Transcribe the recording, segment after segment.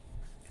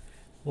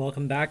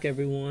Welcome back,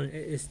 everyone.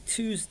 It is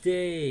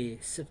Tuesday,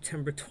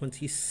 September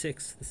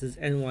 26th. This is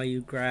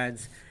NYU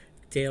Grads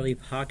Daily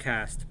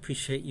Podcast.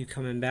 Appreciate you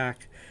coming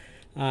back.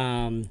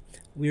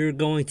 We're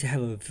going to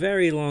have a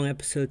very long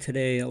episode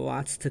today,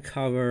 lots to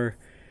cover.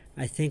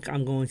 I think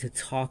I'm going to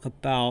talk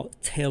about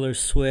Taylor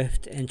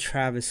Swift and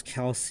Travis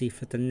Kelce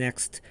for the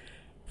next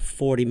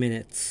 40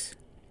 minutes.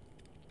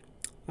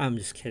 I'm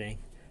just kidding.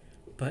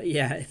 But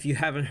yeah, if you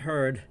haven't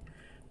heard,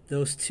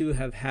 those two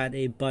have had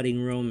a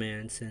budding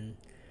romance, and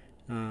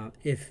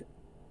if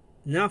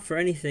not for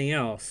anything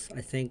else, I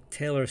think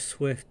Taylor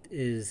Swift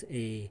is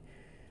a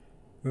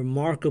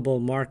remarkable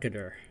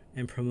marketer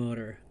and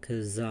promoter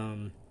because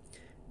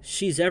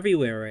she's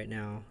everywhere right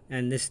now,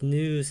 and this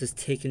news has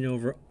taken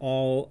over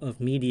all of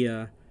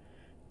media.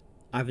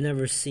 I've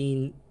never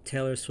seen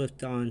Taylor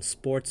Swift on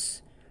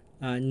sports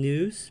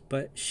news,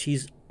 but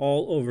she's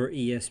all over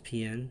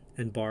ESPN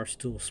and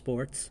Barstool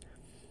Sports,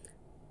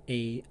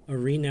 a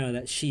arena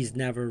that she's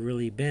never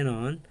really been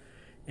on.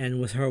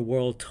 And with her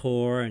world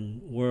tour and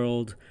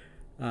world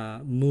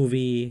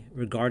movie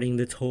regarding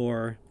the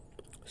tour,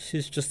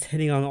 she's just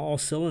hitting on all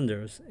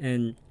cylinders.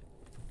 And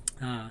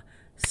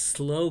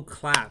slow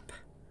clap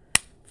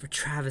for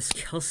Travis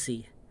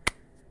Kelce.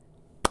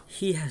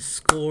 He has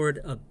scored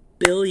a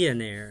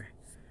billionaire.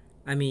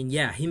 I mean,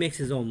 yeah, he makes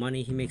his own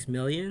money. He makes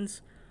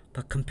millions.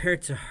 But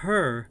compared to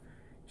her,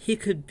 he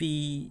could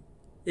be...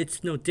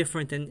 It's no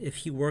different than if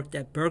he worked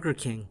at Burger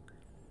King,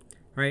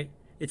 right?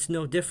 It's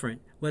no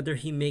different whether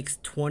he makes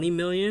 20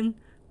 million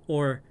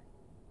or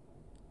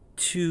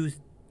 2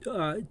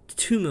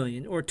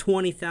 million or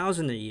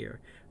 20,000 a year,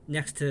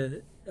 next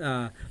to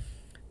the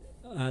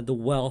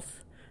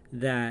wealth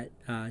that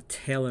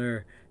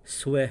Taylor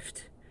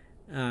Swift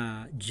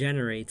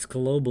generates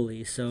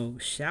globally. So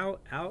shout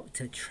out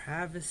to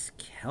Travis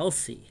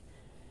Kelce.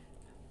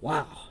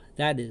 Wow,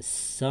 that is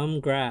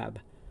some grab.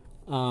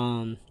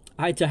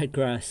 I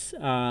digress.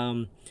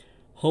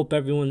 Hope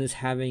everyone is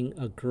having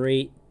a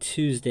great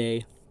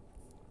Tuesday.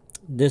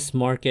 This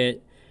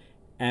market,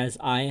 as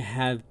I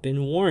have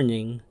been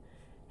warning,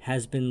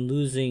 has been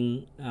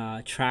losing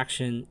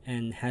traction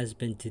and has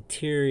been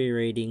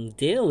deteriorating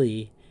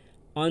daily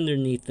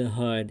underneath the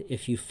hood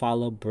if you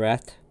follow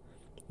breadth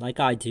like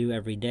I do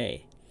every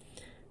day.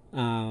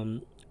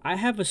 I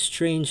have a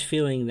strange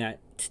feeling that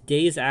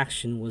today's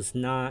action was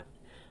not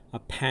a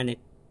panic.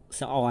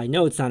 I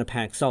know it's not a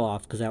panic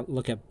sell-off because I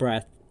look at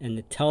breadth and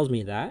it tells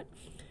me that.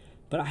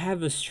 But I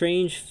have a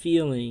strange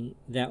feeling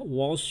that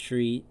Wall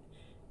Street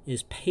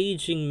is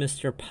paging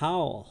Mr.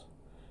 Powell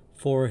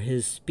for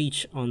his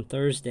speech on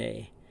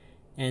Thursday.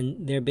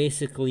 And they're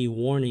basically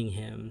warning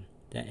him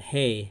that,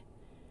 hey,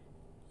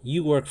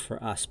 you work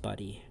for us,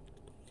 buddy.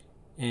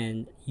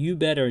 And you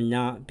better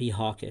not be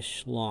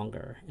hawkish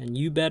longer. And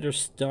you better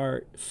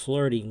start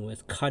flirting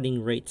with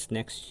cutting rates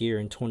next year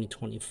in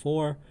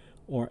 2024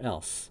 or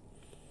else.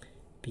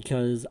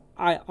 Because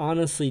I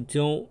honestly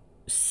don't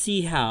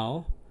see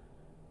how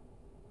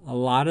a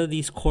lot of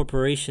these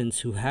corporations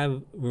who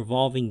have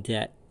revolving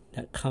debt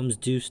that comes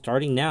due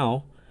starting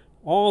now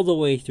all the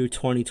way through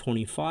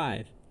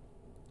 2025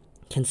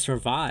 can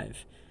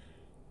survive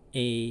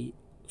a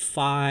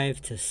 5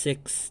 to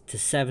 6 to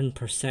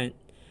 7%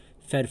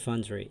 Fed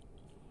funds rate.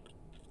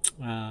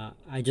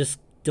 I just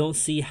don't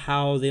see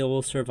how they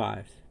will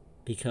survive,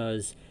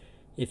 because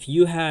if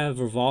you have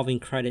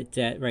revolving credit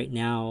debt right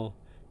now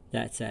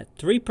that's at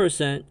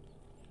 3%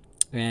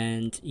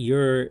 and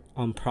you're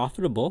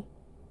unprofitable,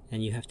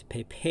 and you have to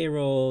pay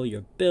payroll,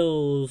 your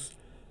bills,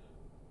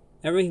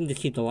 everything to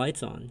keep the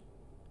lights on,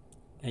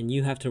 and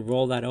you have to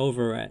roll that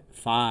over at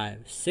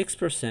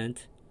 5-6%,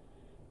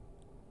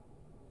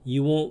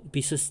 you won't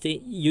be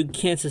you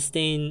can't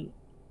sustain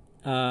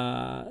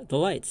the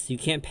lights. You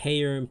can't pay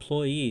your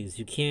employees,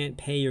 you can't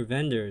pay your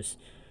vendors,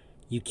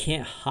 you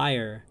can't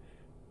hire.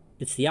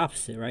 It's the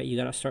opposite, right? You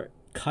got to start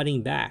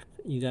cutting back,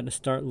 you got to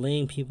start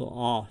laying people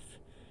off.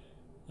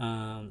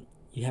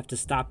 You have to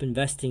stop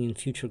investing in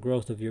future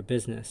growth of your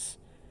business.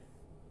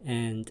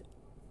 And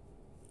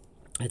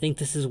I think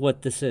this is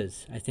what this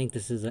is. I think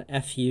this is a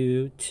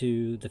FU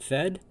to the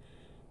Fed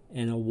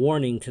and a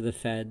warning to the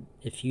Fed.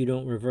 If you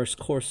don't reverse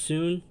course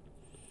soon,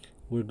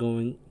 we're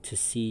going to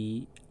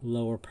see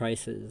lower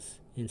prices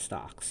in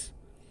stocks.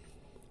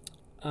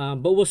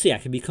 But we'll see. I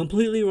could be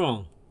completely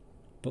wrong,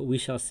 but we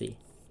shall see.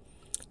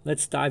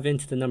 Let's dive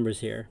into the numbers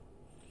here.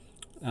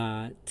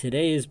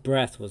 Today's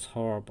breath was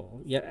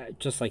horrible,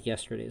 just like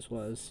yesterday's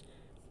was.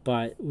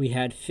 But we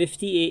had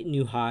 58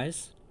 new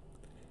highs,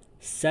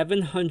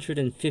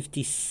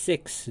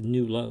 756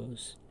 new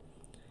lows.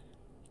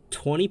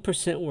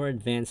 20% were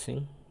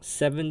advancing,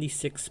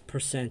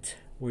 76%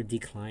 were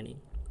declining.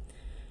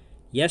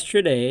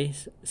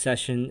 Yesterday's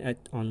session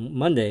on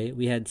Monday,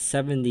 we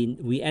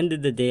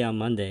ended the day on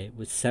Monday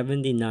with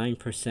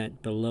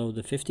 79% below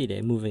the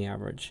 50-day moving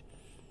average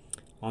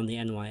on the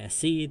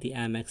NYSE, the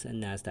Amex,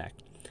 and NASDAQ.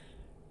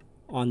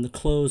 On the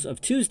close of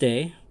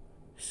Tuesday,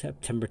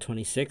 September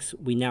 26th,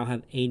 we now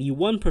have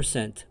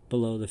 81%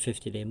 below the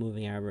 50-day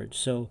moving average.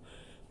 So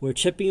we're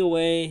chipping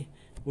away.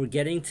 We're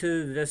getting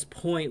to this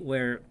point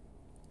where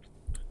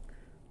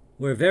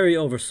we're very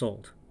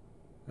oversold.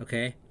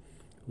 Okay,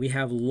 we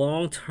have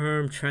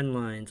long-term trend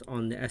lines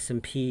on the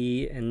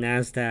S&P and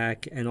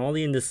NASDAQ and all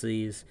the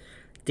indices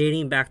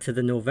dating back to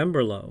the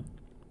November low,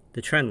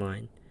 the trend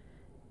line,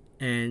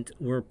 and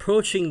we're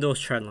approaching those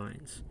trend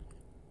lines.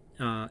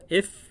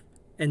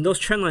 And those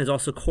trend lines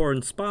also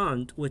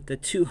correspond with the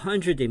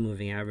 200-day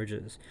moving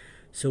averages.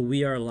 So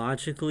we are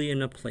logically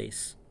in a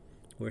place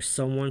where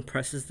someone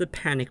presses the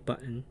panic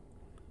button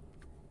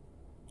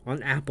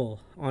on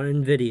Apple, on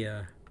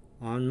Nvidia,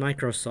 on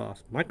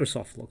Microsoft.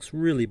 Microsoft looks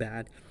really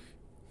bad.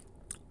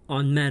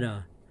 On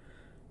Meta,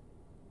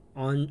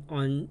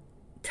 on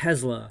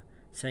Tesla,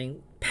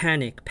 saying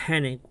panic,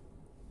 panic.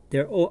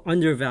 They're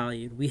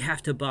undervalued. We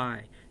have to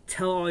buy.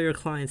 Tell all your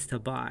clients to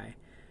buy.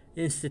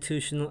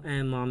 Institutional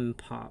and mom and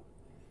pop.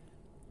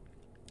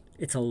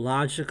 It's a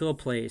logical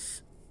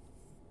place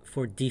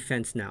for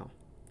defense now.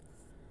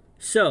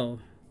 So,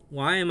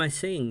 why am I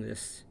saying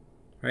this?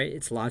 Right?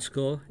 It's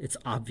logical. It's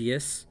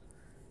obvious.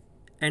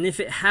 And if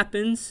it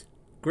happens,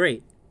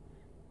 great.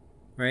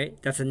 Right?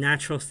 That's a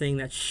natural thing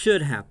that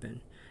should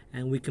happen.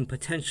 And we can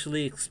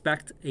potentially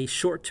expect a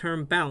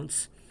short-term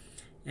bounce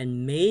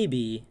and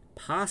maybe,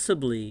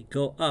 possibly,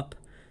 go up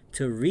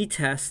to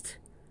retest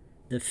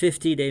the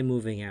 50-day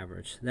moving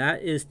average.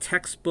 That is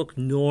textbook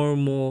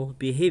normal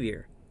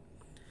behavior.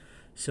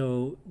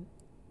 So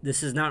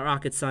this is not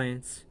rocket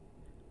science.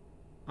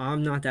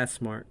 I'm not that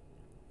smart.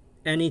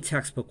 Any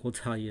textbook will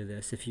tell you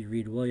this if you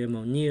read William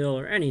O'Neill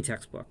or any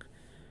textbook.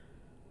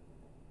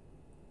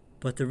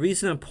 But the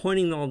reason I'm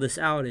pointing all this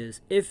out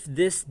is if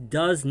this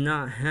does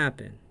not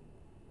happen,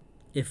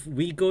 if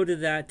we go to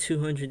that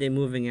 200-day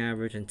moving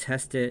average and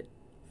test it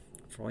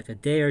for like a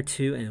day or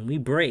two and we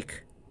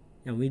break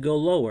and we go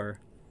lower,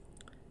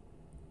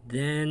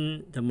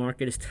 then the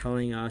market is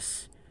telling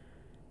us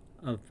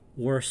of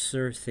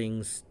worser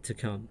things to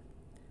come.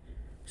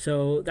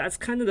 So that's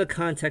kind of the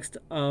context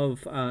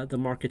of the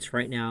markets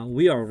right now.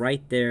 We are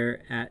right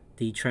there at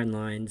the trend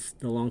lines,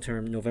 the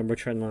long-term November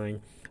trend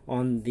line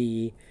on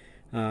the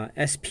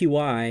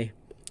SPY.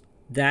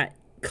 That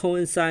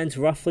coincides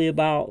roughly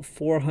about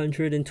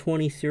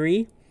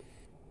 423.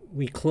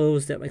 We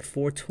closed at like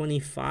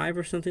 425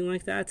 or something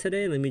like that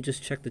today. Let me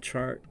just check the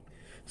chart.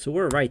 So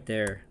we're right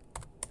there.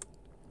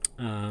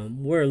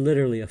 We're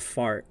literally a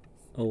fart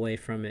away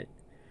from it.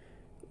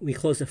 We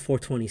closed at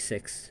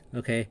 426,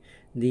 okay?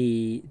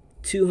 The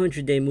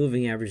 200-day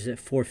moving average is at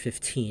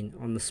 415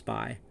 on the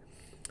SPY.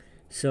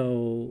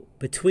 So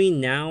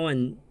between now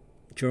and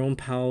Jerome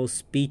Powell's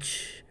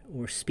speech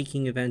or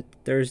speaking event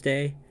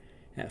Thursday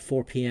at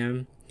 4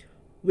 p.m.,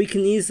 we can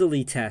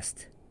easily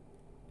test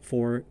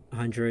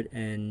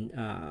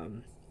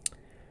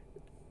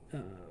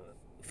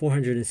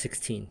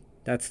 416.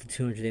 That's the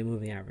 200-day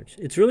moving average.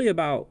 It's really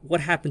about what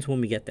happens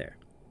when we get there.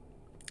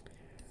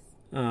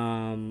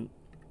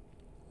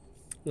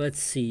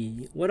 Let's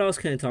see. What else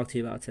can I talk to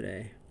you about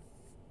today?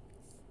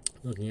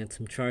 Looking at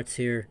some charts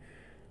here.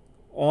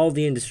 All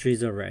the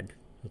industries are red.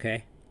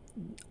 Okay.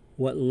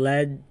 What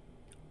led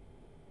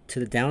to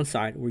the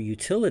downside were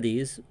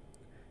utilities,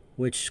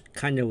 which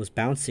kind of was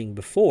bouncing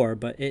before,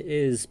 but it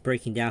is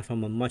breaking down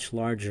from a much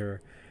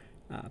larger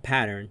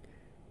pattern.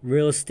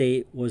 Real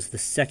estate was the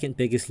second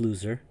biggest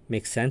loser.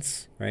 Makes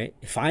sense, right?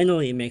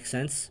 Finally, it makes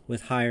sense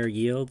with higher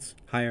yields,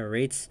 higher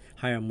rates,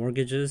 higher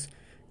mortgages,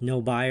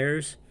 no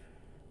buyers.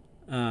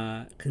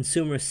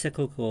 Consumer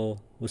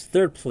cyclical was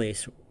third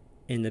place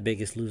in the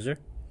biggest loser.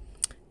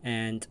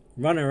 And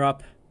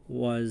runner-up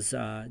was,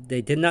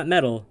 they did not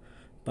medal,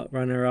 but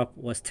runner-up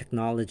was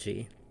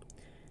technology.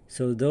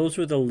 So those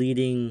were the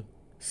leading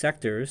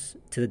sectors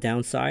to the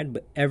downside,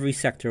 but every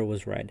sector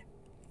was red.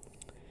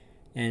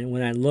 And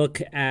when I look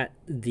at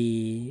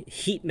the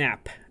heat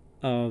map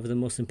of the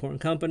most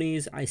important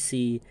companies, I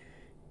see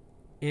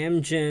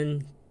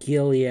Amgen,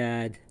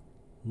 Gilead,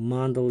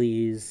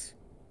 Mondelez,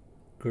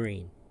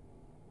 green.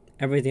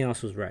 Everything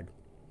else was red.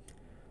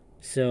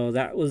 So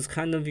that was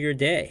kind of your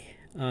day.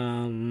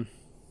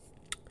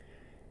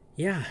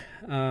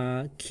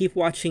 Keep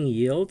watching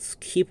yields.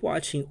 Keep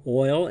watching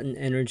oil and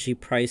energy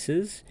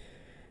prices.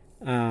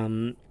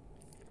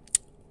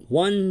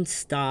 One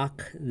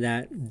stock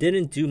that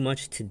didn't do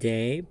much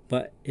today,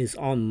 but is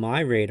on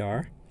my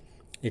radar,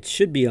 it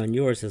should be on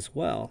yours as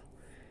well,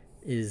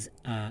 is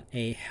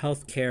a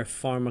healthcare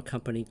pharma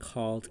company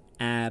called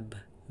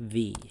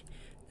AbbVie.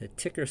 The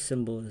ticker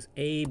symbol is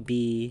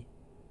ABBV.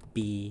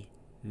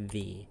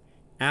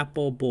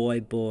 Apple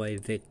Boy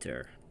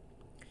Victor.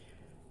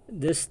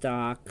 This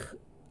stock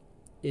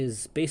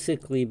is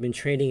basically been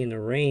trading in a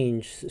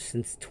range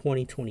since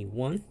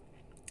 2021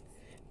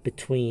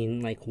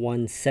 between like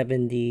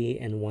 170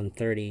 and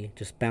 130,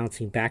 just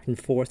bouncing back and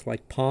forth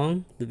like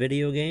Pong, the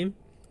video game.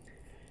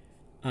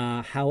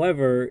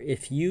 However,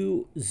 if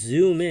you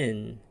zoom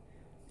in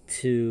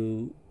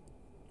to,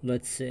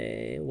 let's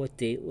say, what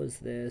date was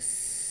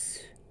this?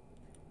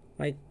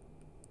 Like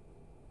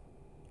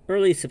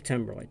early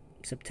September, like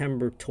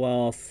September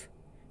 12th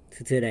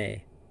to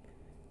today.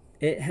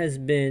 It has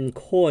been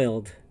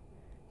coiled,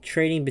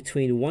 trading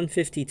between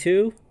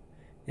 152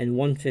 and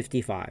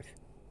 155.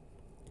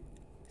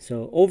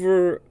 So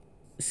over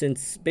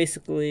since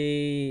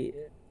basically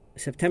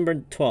September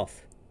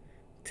 12th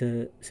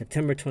to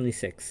September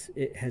 26th,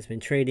 it has been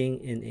trading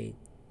in a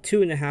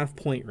 2.5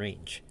 point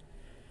range.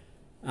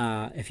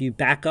 If you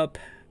back up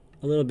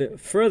a little bit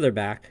further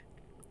back,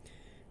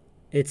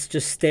 it's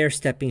just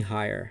stair-stepping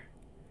higher.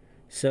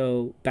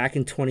 So back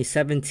in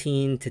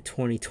 2017 to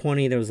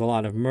 2020, there was a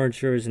lot of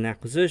mergers and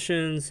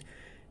acquisitions.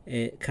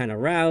 It kind of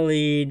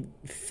rallied,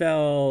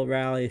 fell,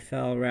 rallied,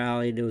 fell,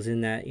 rallied. It was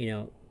in that,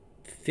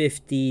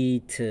 50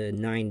 to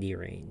 90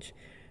 range.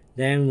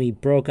 Then we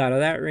broke out of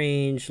that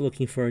range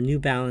looking for a new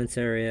balance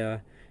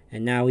area,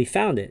 and now we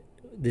found it.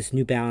 This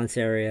new balance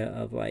area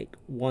of like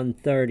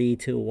 130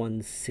 to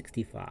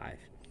 165.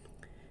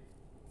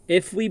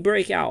 If we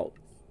break out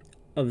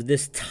of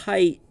this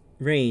tight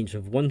range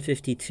of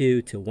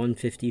 152 to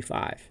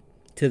 155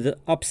 to the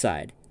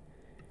upside,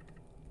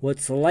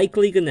 what's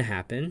likely going to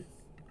happen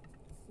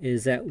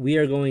is that we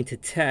are going to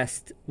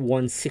test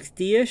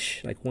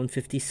 160-ish, like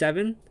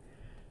 157.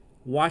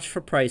 Watch for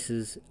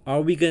prices.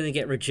 Are we going to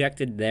get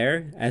rejected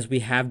there, as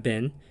we have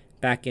been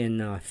back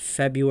in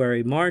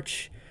February,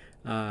 March?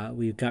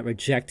 We got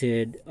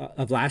rejected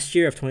of last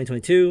year, of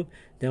 2022.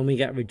 Then we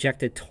got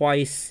rejected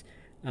twice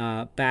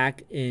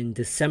back in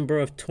December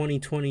of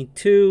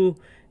 2022.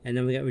 And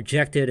then we got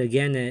rejected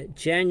again at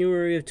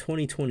January of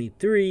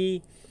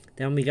 2023.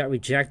 Then we got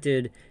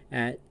rejected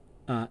at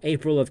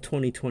April of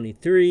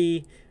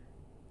 2023.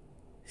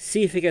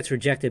 See if it gets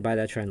rejected by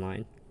that trend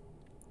line.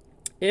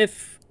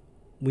 If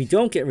we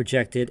don't get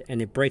rejected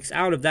and it breaks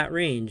out of that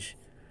range,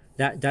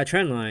 that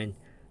trend line,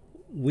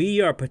 we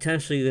are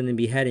potentially going to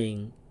be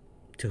heading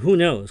to who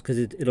knows, because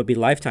it'll be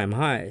lifetime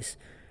highs.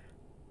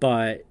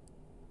 But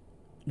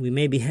we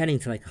may be heading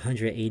to like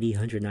 180,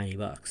 190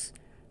 bucks.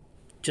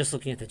 Just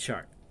looking at the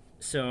chart.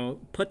 So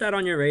put that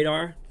on your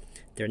radar.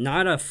 They're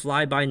not a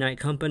fly-by-night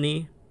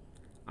company.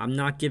 I'm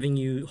not giving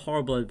you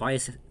horrible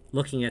advice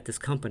looking at this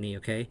company,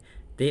 okay?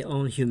 They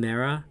own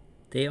Humira.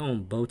 They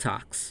own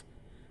Botox.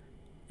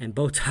 And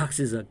Botox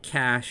is a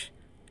cash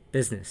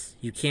business.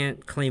 You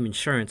can't claim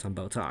insurance on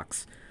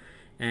Botox.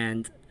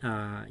 And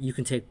you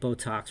can take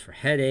Botox for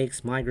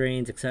headaches,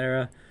 migraines,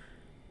 etc.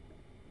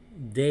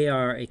 They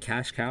are a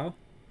cash cow.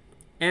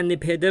 And they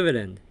pay a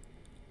dividend.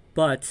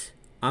 But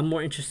I'm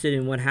more interested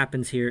in what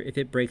happens here if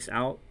it breaks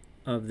out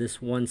of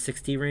this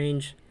 160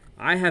 range.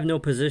 I have no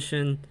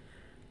position.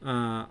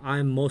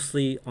 I'm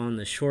mostly on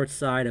the short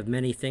side of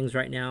many things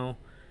right now.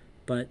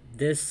 But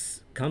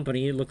this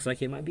company looks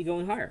like it might be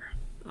going higher.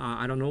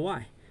 I don't know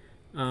why.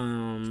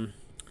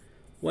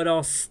 What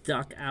else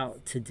stuck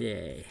out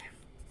today?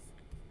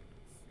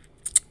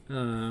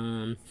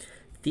 The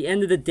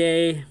end of the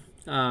day,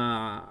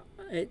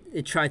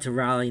 it tried to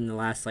rally in the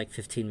last like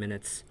 15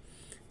 minutes.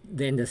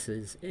 The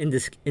indices,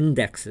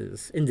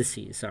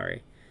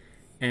 sorry.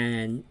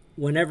 And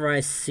whenever I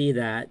see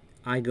that,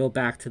 I go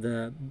back to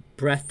the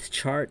breadth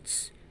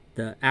charts,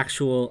 the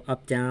actual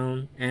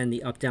up-down and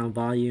the up-down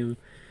volume.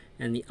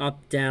 And the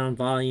up-down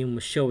volume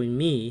was showing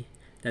me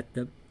that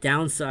the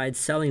downside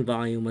selling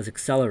volume was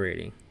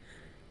accelerating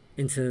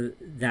into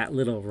that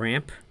little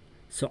ramp.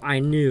 So I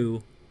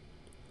knew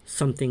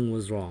something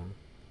was wrong.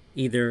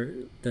 Either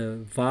the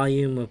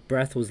volume of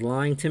breadth was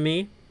lying to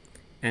me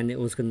and it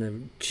was going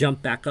to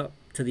jump back up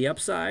to the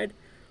upside,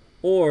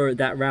 or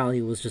that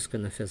rally was just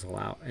going to fizzle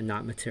out and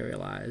not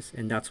materialize.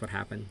 And that's what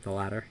happened, the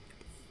latter.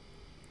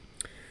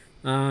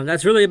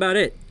 That's really about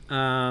it.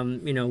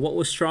 What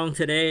was strong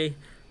today?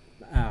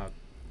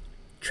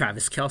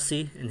 Travis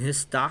Kelce and his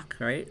stock,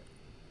 right?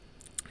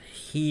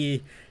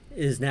 He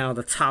is now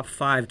the top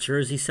 5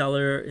 jersey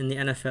seller in the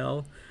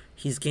NFL.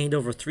 He's gained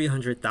over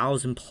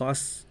 300,000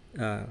 plus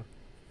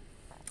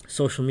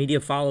social media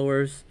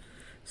followers.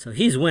 So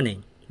he's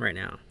winning right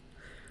now.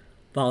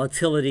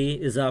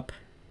 Volatility is up.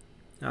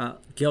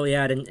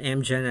 Gilead and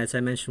Amgen, as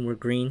I mentioned, were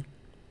green.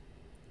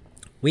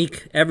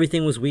 Weak.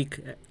 Everything was weak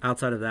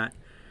outside of that.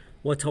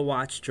 What to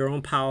watch?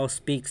 Jerome Powell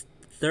speaks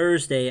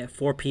Thursday at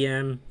 4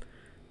 p.m.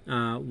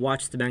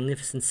 Watch the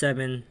Magnificent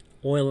Seven.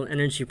 Oil and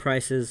energy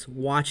prices.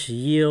 Watch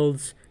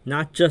yields.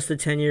 Not just the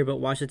 10-year, but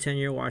watch the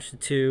 10-year, watch the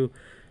 2.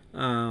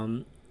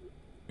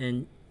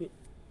 And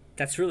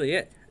that's really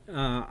it.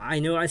 I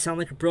know I sound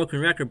like a broken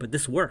record, but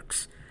this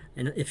works.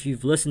 And if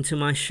you've listened to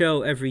my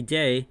show every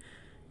day,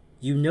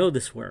 you know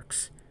this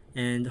works.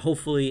 And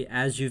hopefully,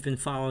 as you've been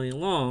following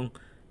along,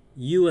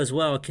 you as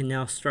well can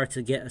now start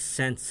to get a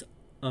sense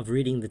of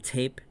reading the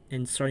tape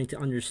and starting to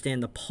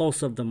understand the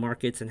pulse of the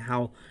markets and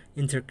how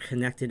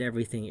interconnected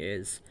everything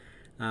is.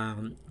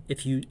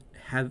 If you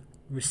have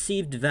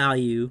received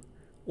value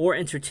or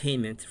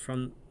entertainment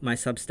from my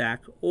Substack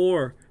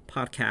or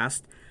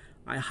podcast,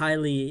 I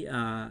highly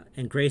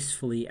and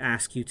gracefully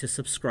ask you to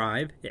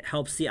subscribe. It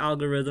helps the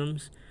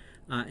algorithms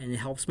and it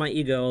helps my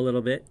ego a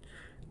little bit.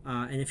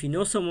 And if you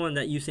know someone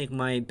that you think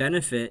might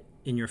benefit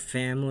in your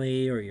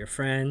family or your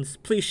friends,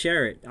 please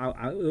share it.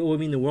 It will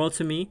mean the world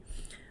to me.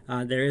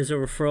 There is a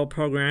referral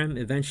program.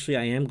 Eventually,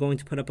 I am going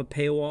to put up a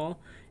paywall,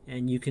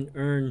 and you can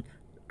earn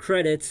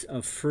credits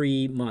of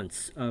free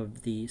months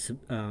of the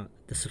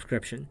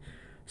subscription.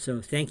 So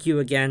thank you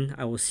again.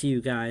 I will see you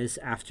guys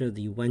after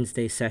the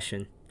Wednesday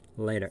session.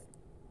 Later.